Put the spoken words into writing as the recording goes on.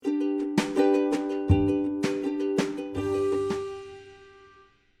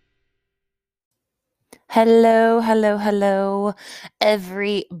Hello, hello, hello,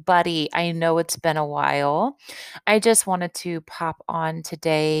 everybody. I know it's been a while. I just wanted to pop on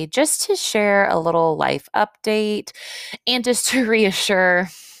today just to share a little life update and just to reassure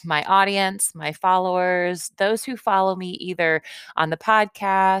my audience, my followers, those who follow me either on the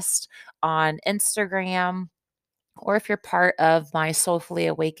podcast, on Instagram, or if you're part of my Soulfully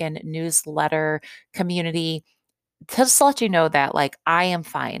Awakened newsletter community, just to let you know that I am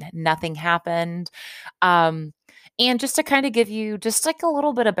fine. Nothing happened. Um, and just to kind of give you just like a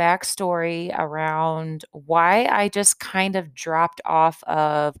little bit of backstory around why I just kind of dropped off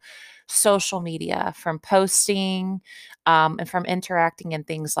of social media from posting and from interacting and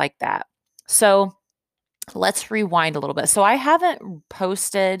things like that. So let's rewind a little bit. So I haven't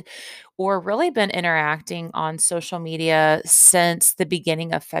posted or really been interacting on social media since the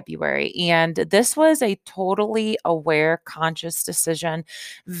beginning of February. And this was a totally aware, conscious decision,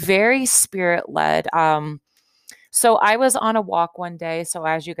 very spirit led. So I was on a walk one day. So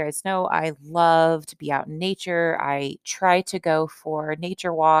as you guys know, I love to be out in nature. I try to go for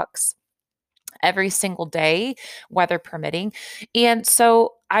nature walks every single day, weather permitting. And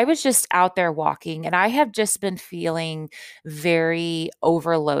so I was just out there walking and I have just been feeling very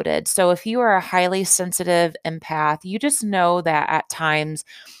overloaded. So if you are a highly sensitive empath, you just know that at times,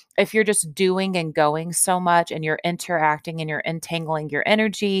 if you're just doing and going so much and you're interacting and you're entangling your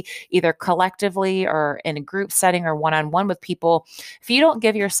energy, either collectively or in a group setting or one on one with people, if you don't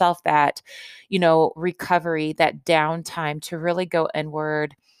give yourself that, recovery, that downtime to really go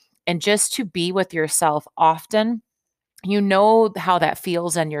inward and just to be with yourself often, you know how that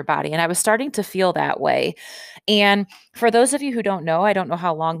feels in your body. And I was starting to feel that way. And for those of you who don't know, I don't know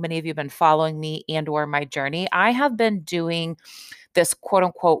how long many of you have been following me and or my journey. I have been doing this quote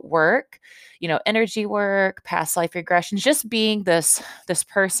unquote work, energy work, past life regressions, just being this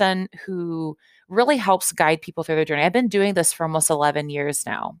person who really helps guide people through their journey. I've been doing this for almost 11 years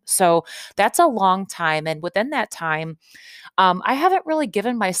now. So that's a long time. And within that time, I haven't really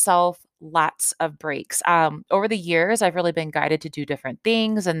given myself lots of breaks. Over the years, I've really been guided to do different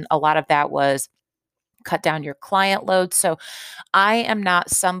things, and a lot of that was cut down your client load. So I am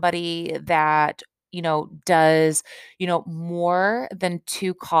not somebody that does more than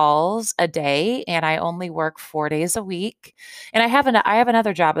 2 calls a day, and I only work 4 days a week, and I have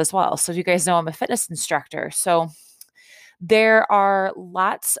another job as well. So you guys know I'm a fitness instructor. So there are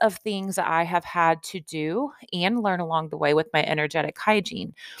lots of things that I have had to do and learn along the way with my energetic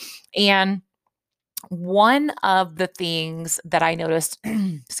hygiene. And one of the things that I noticed,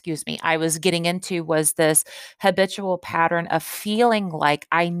 excuse me, I was getting into was this habitual pattern of feeling like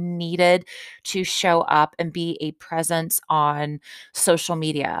I needed to show up and be a presence on social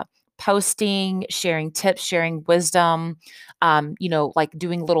media, posting, sharing tips, sharing wisdom, like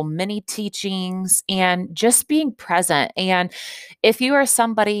doing little mini teachings and just being present. And if you are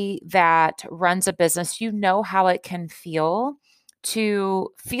somebody that runs a business, you know how it can feel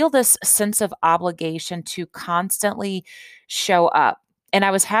this sense of obligation to constantly show up. And I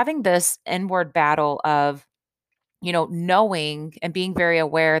was having this inward battle of, knowing and being very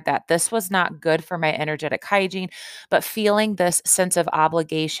aware that this was not good for my energetic hygiene, but feeling this sense of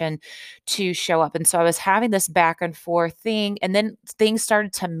obligation to show up. And so I was having this back and forth thing. And then things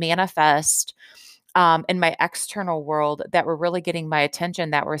started to manifest in my external world that were really getting my attention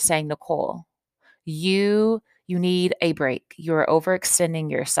that were saying, Nicole, you need a break. You're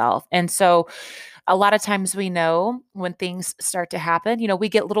overextending yourself. And so a lot of times we know when things start to happen, we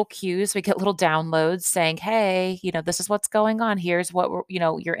get little cues, we get little downloads saying, hey, this is what's going on. Here's what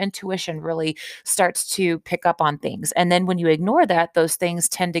your intuition really starts to pick up on things. And then when you ignore that, those things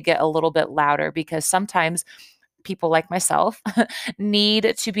tend to get a little bit louder because sometimes people like myself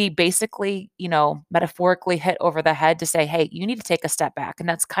need to be basically, metaphorically hit over the head to say, hey, you need to take a step back. And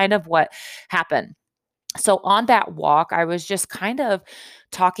that's kind of what happened. So on that walk, I was just kind of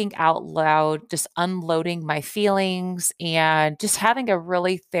talking out loud, just unloading my feelings and just having a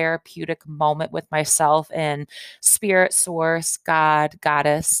really therapeutic moment with myself and spirit, source, God,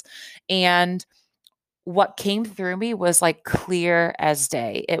 goddess. And what came through me was like clear as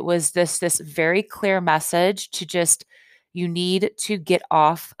day. It was this very clear message to just you need to get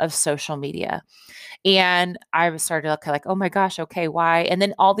off of social media. And I was started to look like, oh my gosh, okay, why? And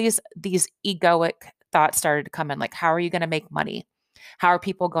then all these egoic thoughts started to come in, like, how are you going to make money? How are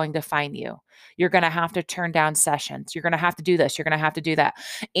people going to find you? You're going to have to turn down sessions. You're going to have to do this. You're going to have to do that.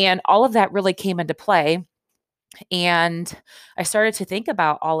 And all of that really came into play. And I started to think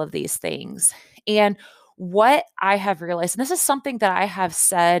about all of these things. And what I have realized, and this is something that I have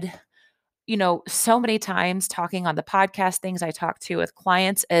said, so many times talking on the podcast, things I talk to with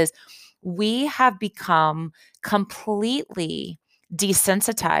clients is we have become completely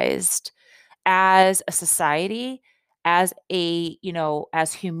desensitized as a society, as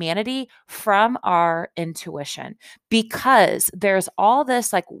as humanity from our intuition, because there's all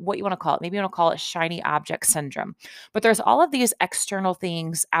this, like, what you want to call it, maybe you want to call it shiny object syndrome, but there's all of these external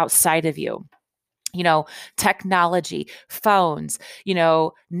things outside of you, you know, technology, phones,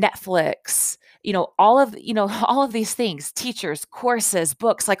 Netflix, all of, all of these things, teachers, courses,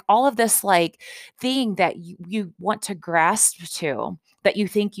 books, like all of this, like, thing that you want to grasp to, that you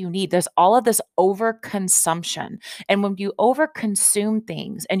think you need. There's all of this overconsumption. And when you overconsume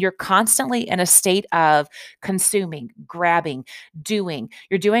things and you're constantly in a state of consuming, grabbing,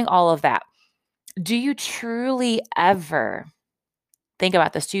 you're doing all of that. Do you truly ever think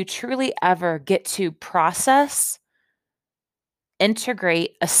about this? Do you truly ever get to process,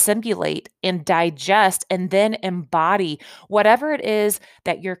 integrate, assimilate, and digest, and then embody whatever it is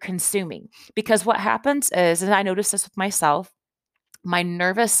that you're consuming? Because what happens is, and I noticed this with myself, my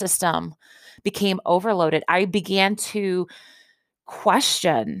nervous system became overloaded. I began to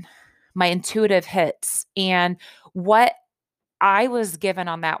question my intuitive hits. And what I was given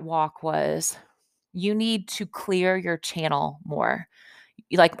on that walk was, you need to clear your channel more.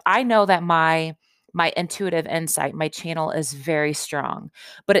 Like, I know that my intuitive insight, my channel is very strong,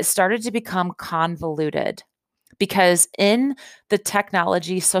 but it started to become convoluted because in the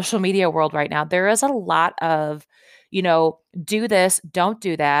technology social media world right now, there is a lot of, do this, don't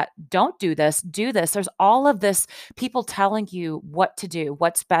do that, don't do this, do this. There's all of this, people telling you what to do,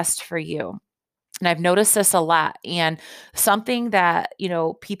 what's best for you. And I've noticed this a lot. And something that,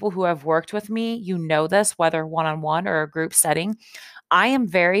 people who have worked with me, this, whether one on one or a group setting, I am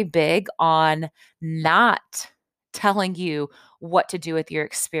very big on not telling you what to do with your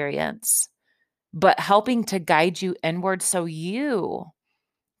experience, but helping to guide you inward so you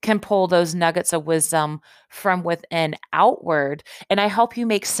can pull those nuggets of wisdom from within outward. And I help you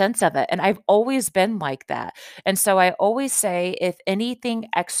make sense of it. And I've always been like that. And so I always say, if anything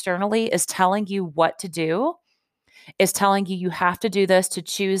externally is telling you what to do, is telling you have to do this, to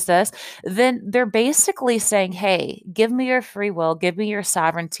choose this, then they're basically saying, hey, give me your free will, give me your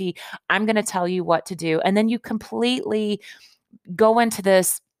sovereignty. I'm going to tell you what to do. And then you completely go into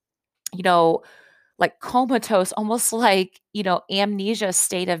this, you know, like comatose, almost like, amnesia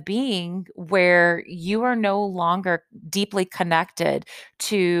state of being, where you are no longer deeply connected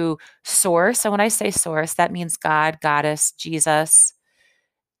to source. And when I say source, that means God, Goddess, Jesus,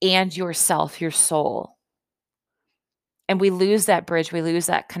 and yourself, your soul. And we lose that bridge, we lose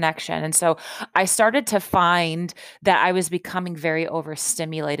that connection. And so I started to find that I was becoming very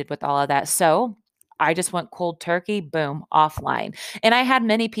overstimulated with all of that. So I just went cold turkey, boom, offline. And I had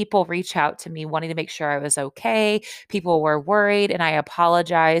many people reach out to me wanting to make sure I was okay. People were worried, and I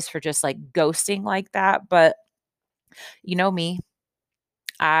apologized for just like ghosting like that. But you know me,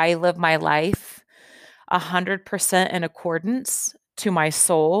 I live my life 100% in accordance to my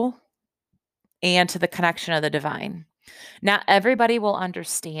soul and to the connection of the divine. Not everybody will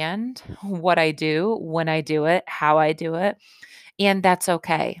understand what I do, when I do it, how I do it, and that's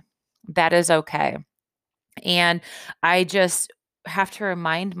okay. That is okay. And I just have to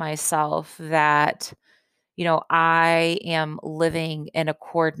remind myself that, I am living in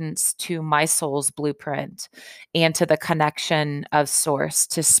accordance to my soul's blueprint and to the connection of source,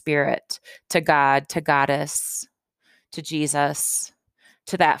 to spirit, to God, to goddess, to Jesus,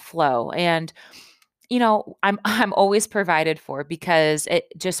 to that flow. And I'm always provided for, because it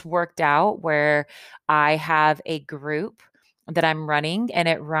just worked out where I have a group that I'm running, and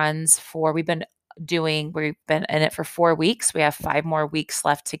we've been in it for 4 weeks. We have 5 more weeks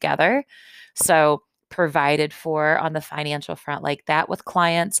left together. So provided for on the financial front like that with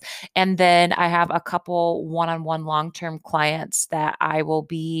clients. And then I have a couple one-on-one long-term clients that I will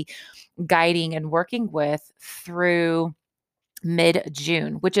be guiding and working with through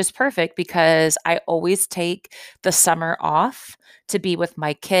mid-June, which is perfect because I always take the summer off to be with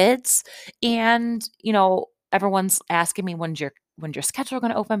my kids. And, everyone's asking me, when's your schedule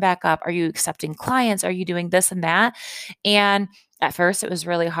going to open back up? Are you accepting clients? Are you doing this and that? And at first it was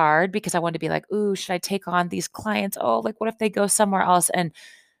really hard because I wanted to be like, ooh, should I take on these clients? Oh, like, what if they go somewhere else? And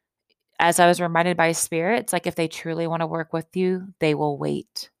as I was reminded by spirit, it's like, if they truly want to work with you, they will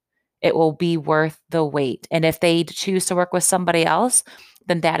wait. It will be worth the wait. And if they choose to work with somebody else,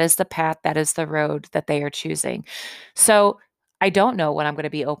 then that is the path, that is the road that they are choosing. So I don't know when I'm going to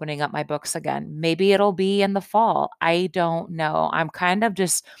be opening up my books again. Maybe it'll be in the fall. I don't know. I'm kind of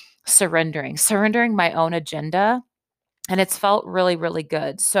just surrendering my own agenda And it's felt really, really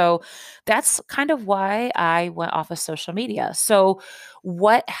good. So that's kind of why I went off of social media. So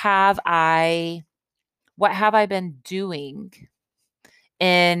what have I what have I been doing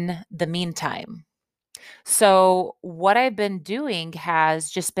in the meantime? So what I've been doing has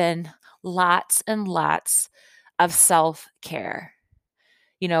just been lots and lots of self-care.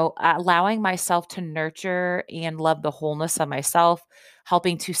 Allowing myself to nurture and love the wholeness of myself,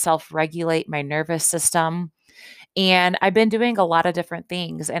 helping to self-regulate my nervous system. And I've been doing a lot of different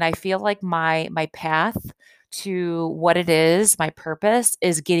things, and I feel like my path to what it is, my purpose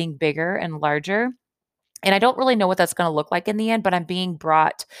is getting bigger and larger. And I don't really know what that's going to look like in the end, but I'm being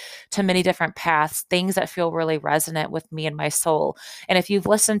brought to many different paths, things that feel really resonant with me and my soul. And if you've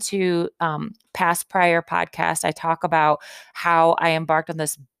listened to past prior podcasts, I talk about how I embarked on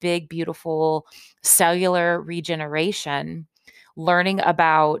this big, beautiful cellular regeneration, learning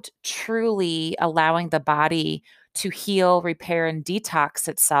about truly allowing the body to heal, repair, and detox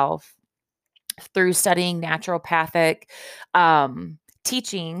itself through studying naturopathic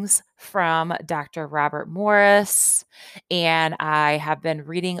teachings from Dr. Robert Morris. And I have been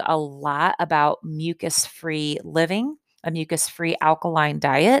reading a lot about mucus free living, a mucus free alkaline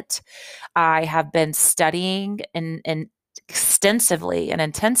diet. I have been studying and extensively and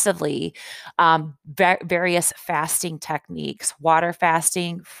intensively various fasting techniques, water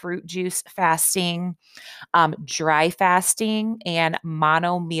fasting, fruit juice fasting, dry fasting, and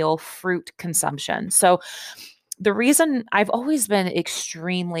mono meal fruit consumption. So, the reason I've always been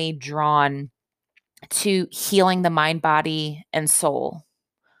extremely drawn to healing the mind, body, and soul,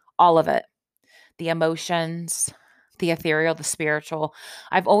 all of it, the emotions, the ethereal, the spiritual,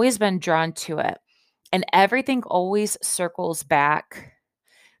 I've always been drawn to it. And everything always circles back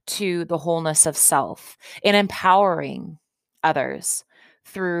to the wholeness of self and empowering others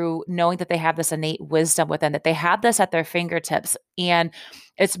through knowing that they have this innate wisdom within, that they have this at their fingertips. And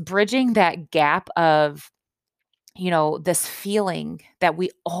it's bridging that gap of, this feeling that we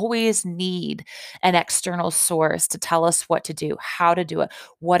always need an external source to tell us what to do, how to do it,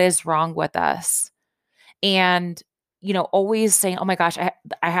 what is wrong with us. And, always saying, oh my gosh, I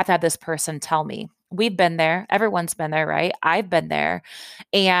have to have this person tell me. We've been there. Everyone's been there, right? I've been there.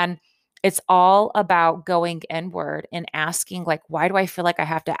 And it's all about going inward and asking, like, why do I feel like I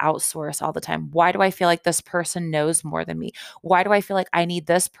have to outsource all the time? Why do I feel like this person knows more than me? Why do I feel like I need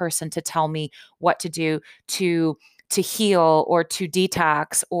this person to tell me what to do to heal or to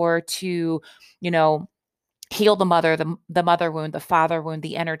detox or to, you know, heal the mother wound, the father wound,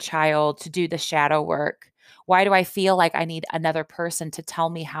 the inner child, to do the shadow work? Why do I feel like I need another person to tell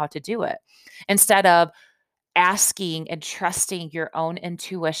me how to do it? Instead of asking and trusting your own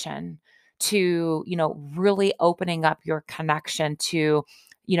intuition to, really opening up your connection to,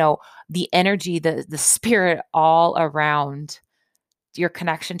 the energy, the spirit all around, your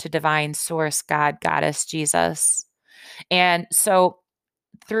connection to divine source, God, Goddess, Jesus. And so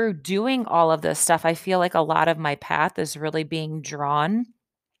through doing all of this stuff, I feel like a lot of my path is really being drawn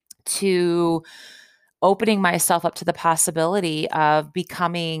to opening myself up to the possibility of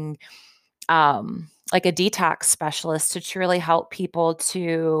becoming like a detox specialist to truly help people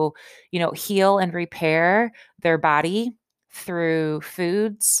to, heal and repair their body through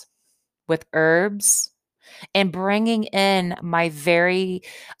foods with herbs, and bringing in my very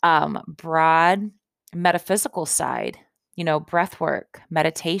broad metaphysical side, breath work,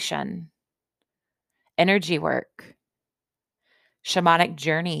 meditation, energy work, shamanic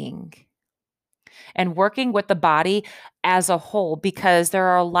journeying, and working with the body as a whole, because there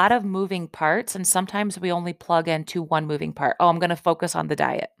are a lot of moving parts. And sometimes we only plug into one moving part. Oh, I'm going to focus on the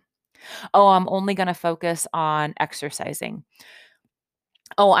diet. Oh, I'm only going to focus on exercising.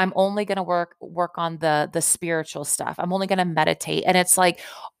 Oh, I'm only going to work on the spiritual stuff. I'm only going to meditate. And it's like,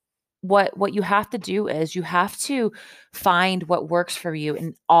 what you have to do is you have to find what works for you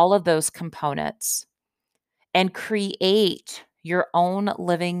in all of those components and create your own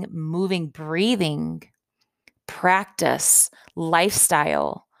living, moving, breathing practice,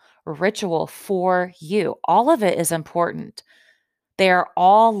 lifestyle, ritual for you. All of it is important. They are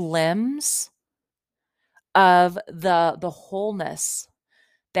all limbs of the wholeness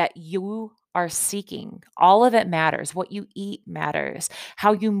that you are seeking. All of it matters. What you eat matters.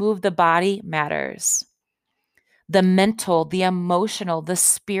 How you move the body matters. The mental, the emotional, the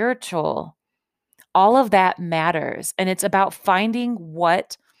spiritual, all of that matters. And it's about finding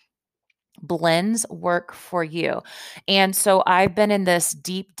what blends work for you. And so I've been in this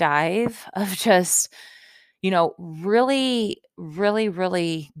deep dive of just, really, really,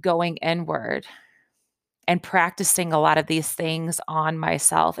 really going inward and practicing a lot of these things on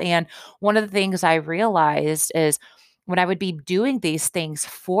myself. And one of the things I realized is when I would be doing these things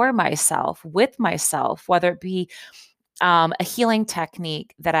for myself, with myself, whether it be a healing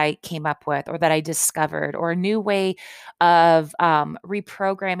technique that I came up with or that I discovered, or a new way of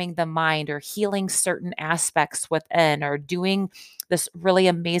reprogramming the mind or healing certain aspects within, or doing this really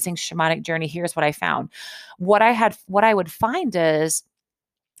amazing shamanic journey. Here's what I found. What I would find is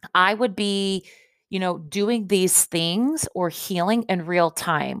I would be, doing these things or healing in real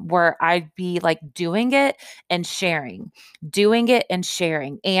time, where I'd be like doing it and sharing.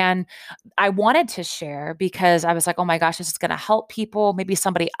 And I wanted to share because I was like, oh my gosh, this is going to help people. Maybe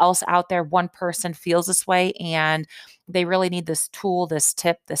somebody else out there, one person feels this way and they really need this tool, this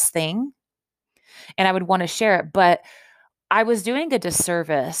tip, this thing. And I would want to share it. But I was doing a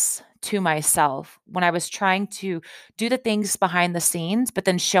disservice to myself when I was trying to do the things behind the scenes, but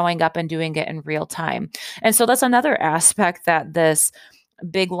then showing up and doing it in real time. And so that's another aspect that this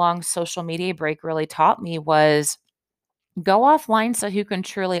big, long social media break really taught me was go offline so you can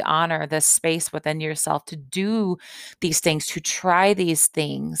truly honor this space within yourself to do these things, to try these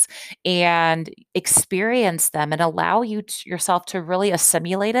things and experience them and allow yourself to really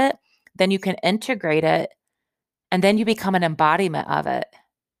assimilate it. Then you can integrate it and then you become an embodiment of it.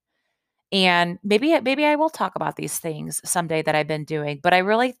 And maybe I will talk about these things someday that I've been doing, but I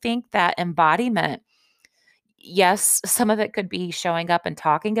really think that embodiment, yes, some of it could be showing up and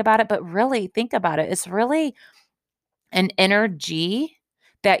talking about it, but really think about it. It's really an energy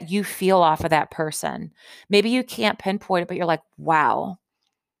that you feel off of that person. Maybe you can't pinpoint it, but you're like, wow,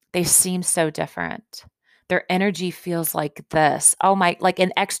 they seem so different. Their energy feels like this. Oh my, like,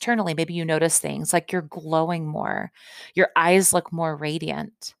 and externally, maybe you notice things like you're glowing more, your eyes look more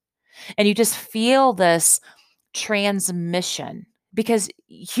radiant, and you just feel this transmission because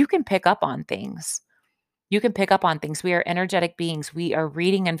you can pick up on things. You can pick up on things. We are energetic beings. We are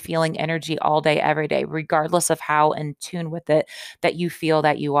reading and feeling energy all day, every day, regardless of how in tune with it that you feel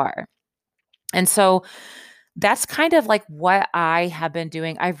that you are. And so that's kind of like what I have been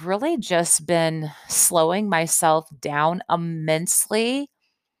doing. I've really just been slowing myself down immensely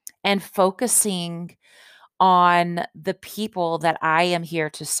and focusing on the people that I am here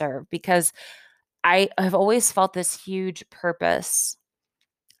to serve, because I have always felt this huge purpose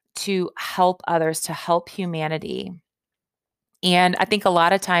to help others, to help humanity. And I think a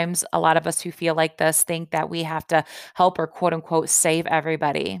lot of times, a lot of us who feel like this think that we have to help or quote unquote save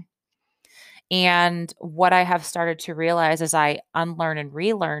everybody. And what I have started to realize as I unlearn and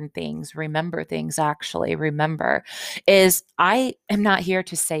relearn things, remember things, actually remember, is I am not here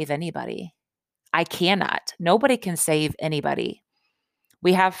to save anybody. I cannot. Nobody can save anybody.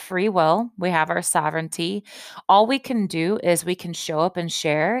 We have free will, we have our sovereignty. All we can do is we can show up and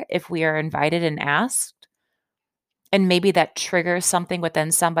share if we are invited and asked. And maybe that triggers something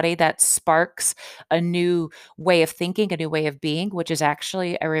within somebody that sparks a new way of thinking, a new way of being, which is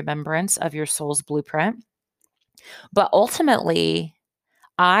actually a remembrance of your soul's blueprint. But ultimately,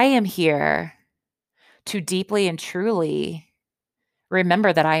 I am here to deeply and truly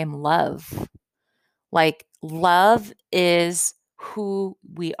remember that I am love. Like, love is who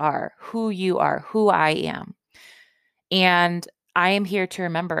we are, who you are, who I am. And I am here to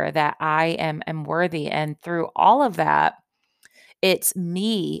remember that I am worthy. And through all of that, it's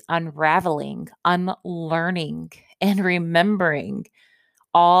me unraveling, unlearning, and remembering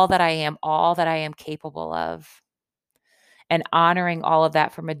all that I am capable of, and honoring all of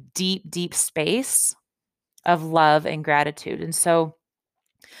that from a deep, deep space of love and gratitude. And so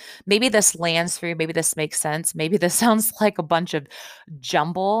maybe this lands for you, maybe this makes sense, maybe this sounds like a bunch of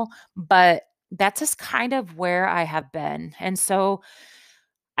jumble, but that's just kind of where I have been. And so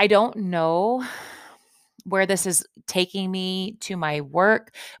I don't know where this is taking me to my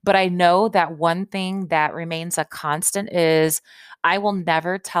work, but I know that one thing that remains a constant is I will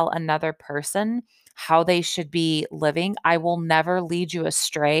never tell another person how they should be living. I will never lead you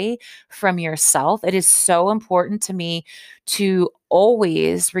astray from yourself. It is so important to me to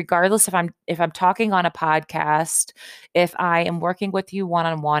always, regardless if I'm talking on a podcast, if I am working with you one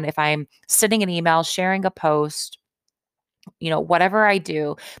on one, if I'm sending an email, sharing a post, whatever I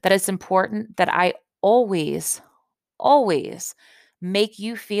do, that it's important that I always, always make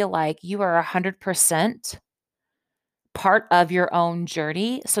you feel like you are 100% part of your own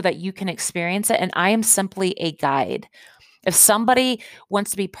journey so that you can experience it. And I am simply a guide. If somebody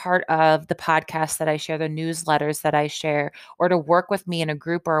wants to be part of the podcast that I share, the newsletters that I share, or to work with me in a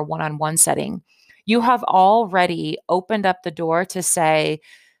group or a one on one setting, you have already opened up the door to say,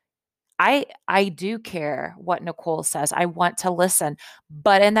 I do care what Nicole says. I want to listen.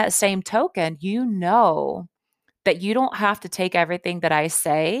 But in that same token, you know that you don't have to take everything that I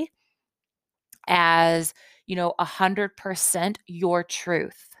say as 100% your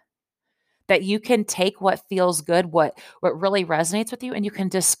truth. That you can take what feels good, what really resonates with you, and you can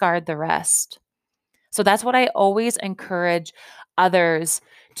discard the rest. So that's what I always encourage others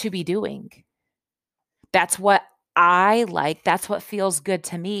to be doing. That's what I like. That's what feels good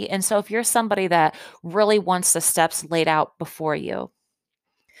to me. And so if you're somebody that really wants the steps laid out before you,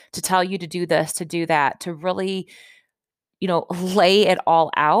 to tell you to do this, to do that, to really, lay it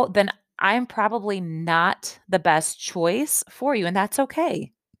all out, then I'm probably not the best choice for you. And that's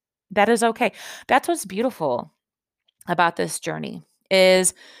okay. That is okay. That's what's beautiful about this journey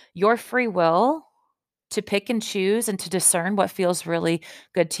is your free will to pick and choose and to discern what feels really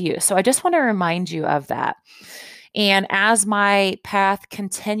good to you. So I just want to remind you of that. And as my path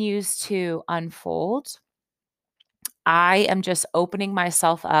continues to unfold, I am just opening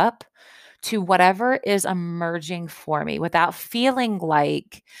myself up to whatever is emerging for me without feeling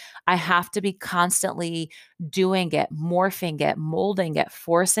like I have to be constantly doing it, morphing it, molding it,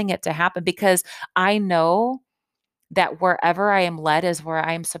 forcing it to happen because I know that wherever I am led is where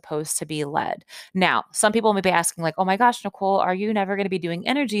I am supposed to be led. Now, some people may be asking, like, oh my gosh, Nicole, are you never going to be doing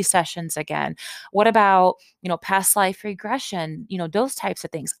energy sessions again? What about, past life regression, those types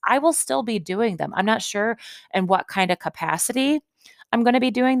of things? I will still be doing them. I'm not sure in what kind of capacity I'm going to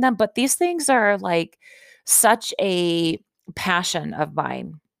be doing them, but these things are like such a passion of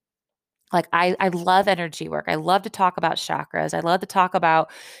mine. Like I love energy work. I love to talk about chakras. I love to talk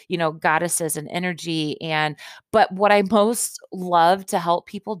about, goddesses and energy. But what I most love to help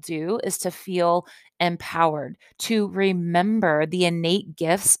people do is to feel empowered, to remember the innate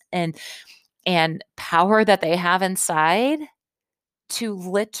gifts and power that they have inside to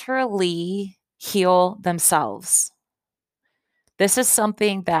literally heal themselves. This is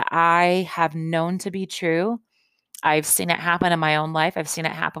something that I have known to be true. I've seen it happen in my own life. I've seen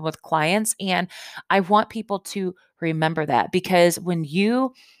it happen with clients. And I want people to remember that because when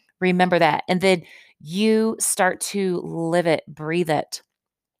you remember that and then you start to live it, breathe it,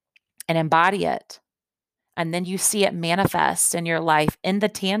 and embody it, and then you see it manifest in your life in the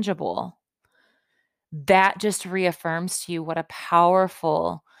tangible, that just reaffirms to you what a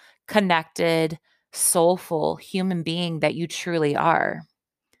powerful, connected, soulful human being that you truly are.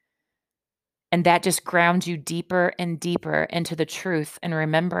 And that just grounds you deeper and deeper into the truth and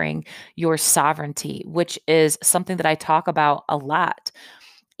remembering your sovereignty, which is something that I talk about a lot.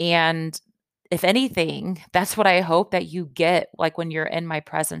 And if anything, that's what I hope that you get. Like when you're in my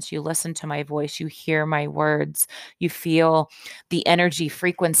presence, you listen to my voice, you hear my words, you feel the energy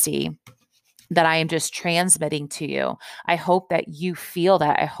frequency that I am just transmitting to you. I hope that you feel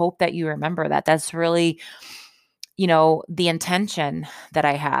that. I hope that you remember that. That's really, the intention that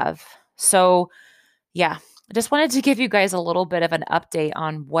I have. So, yeah, I just wanted to give you guys a little bit of an update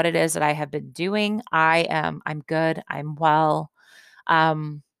on what it is that I have been doing. I'm good. I'm well.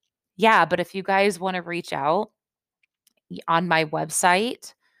 Um, yeah, but if you guys want to reach out on my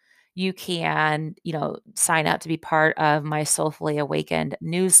website, you can, sign up to be part of my Soulfully Awakened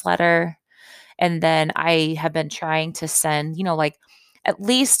newsletter. And then I have been trying to send, like at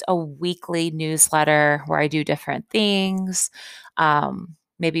least a weekly newsletter where I do different things.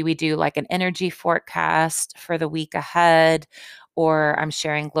 Maybe we do like an energy forecast for the week ahead, or I'm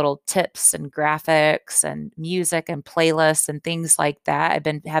sharing little tips and graphics and music and playlists and things like that. I've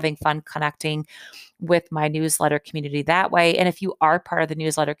been having fun connecting with my newsletter community that way. And if you are part of the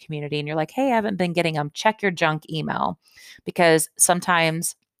newsletter community and you're like, hey, I haven't been getting them, check your junk email because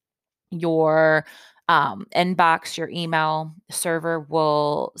sometimes your inbox, your email server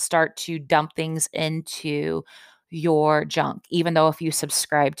will start to dump things into your junk, even though if you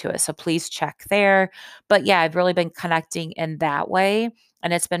subscribe to it. So please check there. But yeah, I've really been connecting in that way.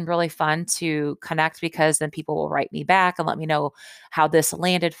 And it's been really fun to connect because then people will write me back and let me know how this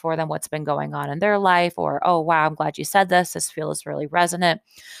landed for them, what's been going on in their life, or, oh, wow, I'm glad you said this. This feels really resonant.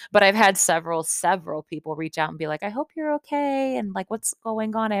 But I've had several people reach out and be like, I hope you're okay. And like, what's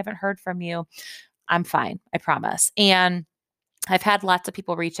going on? I haven't heard from you. I'm fine. I promise. And I've had lots of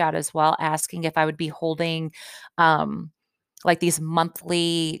people reach out as well asking if I would be holding um, like these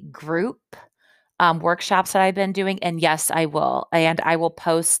monthly group workshops that I've been doing. And yes, I will. And I will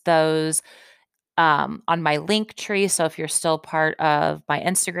post those on my link tree. So if you're still part of my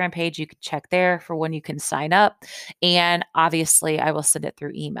Instagram page, you can check there for when you can sign up. And obviously, I will send it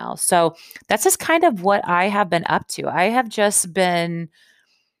through email. So that's just kind of what I have been up to. I have just been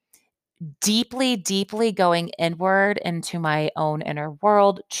deeply, deeply going inward into my own inner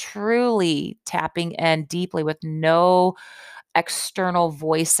world, truly tapping in deeply with no external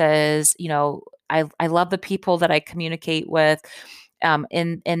voices. I love the people that I communicate with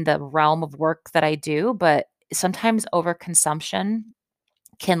in the realm of work that I do, but sometimes overconsumption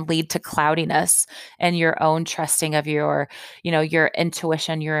can lead to cloudiness and your own trusting of your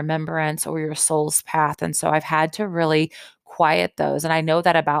intuition, your remembrance, or your soul's path. And so I've had to really quiet those. And I know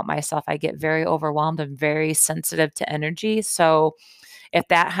that about myself. I get very overwhelmed and very sensitive to energy. So if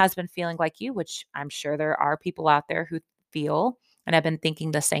that has been feeling like you, which I'm sure there are people out there who feel, and I've been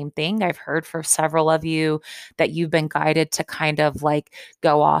thinking the same thing. I've heard for several of you that you've been guided to kind of like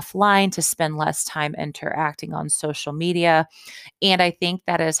go offline to spend less time interacting on social media. And I think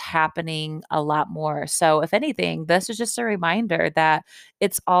that is happening a lot more. So, if anything, this is just a reminder that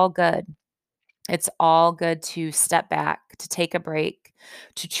it's all good. It's all good to step back, to take a break,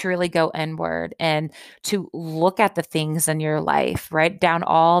 to truly go inward and to look at the things in your life, write down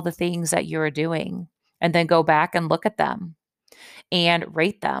all the things that you're doing, and then go back and look at them and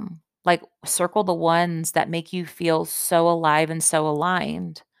rate them. Like, circle the ones that make you feel so alive and so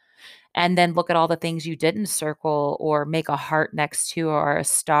aligned, and then look at all the things you didn't circle or make a heart next to or a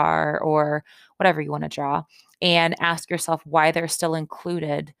star or whatever you want to draw, and ask yourself why they're still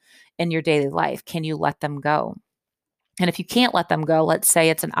included in your daily life. Can you let them go? And if you can't let them go, let's say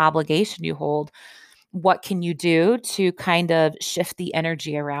it's an obligation you hold, what can you do to kind of shift the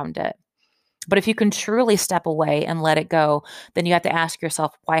energy around it? But if you can truly step away and let it go, then you have to ask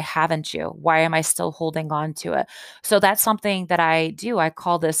yourself, why haven't you? Why am I still holding on to it? So that's something that I do. I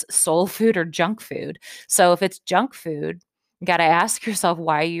call this soul food or junk food. So if it's junk food, you got to ask yourself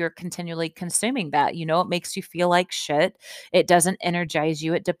why you're continually consuming that. It makes you feel like shit. It doesn't energize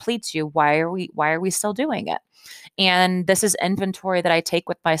you. It depletes you. Why are we still doing it? And this is inventory that I take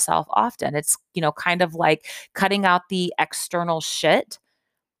with myself often. It's, kind of like cutting out the external shit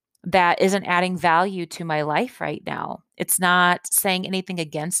that isn't adding value to my life right now. It's not saying anything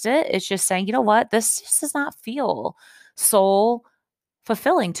against it. It's just saying, you know what? This just does not feel soul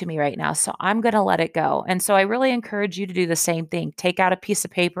fulfilling to me right now. So I'm going to let it go. And so I really encourage you to do the same thing. Take out a piece of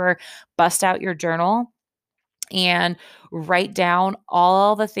paper, bust out your journal, and write down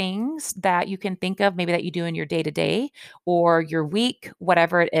all the things that you can think of, maybe that you do in your day to day or your week,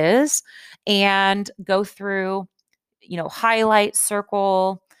 whatever it is, and go through, highlight,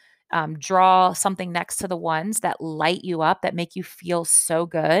 circle, draw something next to the ones that light you up, that make you feel so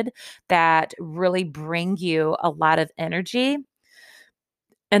good, that really bring you a lot of energy.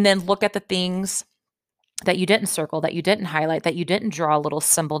 And then look at the things that you didn't circle, that you didn't highlight, that you didn't draw a little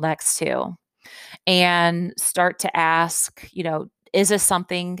symbol next to, and start to ask, is this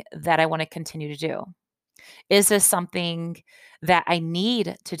something that I want to continue to do? Is this something that I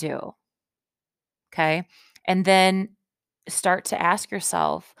need to do? Okay. And then start to ask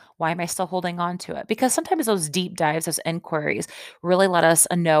yourself, why am I still holding on to it? Because sometimes those deep dives, those inquiries really let us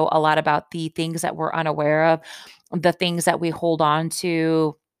know a lot about the things that we're unaware of, the things that we hold on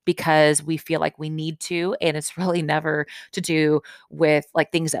to because we feel like we need to. And it's really never to do with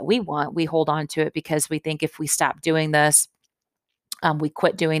like things that we want. We hold on to it because we think if we stop doing this, we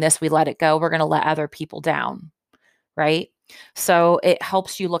quit doing this, we let it go, we're going to let other people down. Right. So it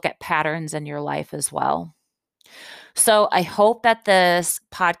helps you look at patterns in your life as well. So I hope that this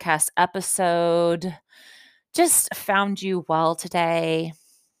podcast episode just found you well today.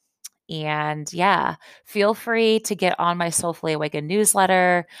 And yeah, feel free to get on my Soulfully Awakened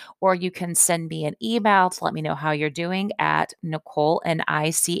newsletter, or you can send me an email to let me know how you're doing at Nicole,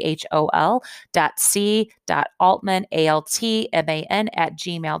 Nichol, .c.altman, ALTMAN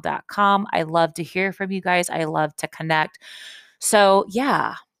 @gmail.com. I love to hear from you guys. I love to connect. So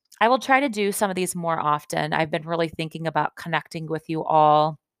yeah, I will try to do some of these more often. I've been really thinking about connecting with you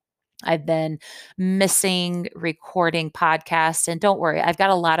all. I've been missing recording podcasts, and don't worry, I've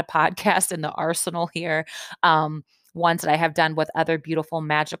got a lot of podcasts in the arsenal here. Ones that I have done with other beautiful,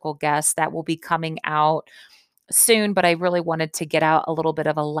 magical guests that will be coming out soon, but I really wanted to get out a little bit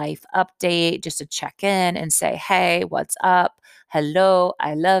of a life update just to check in and say, hey, what's up? Hello,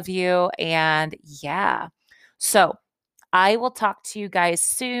 I love you. And yeah. So I will talk to you guys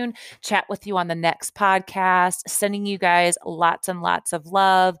soon, chat with you on the next podcast, sending you guys lots and lots of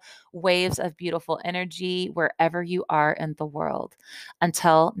love, waves of beautiful energy wherever you are in the world.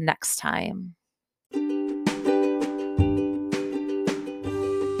 Until next time.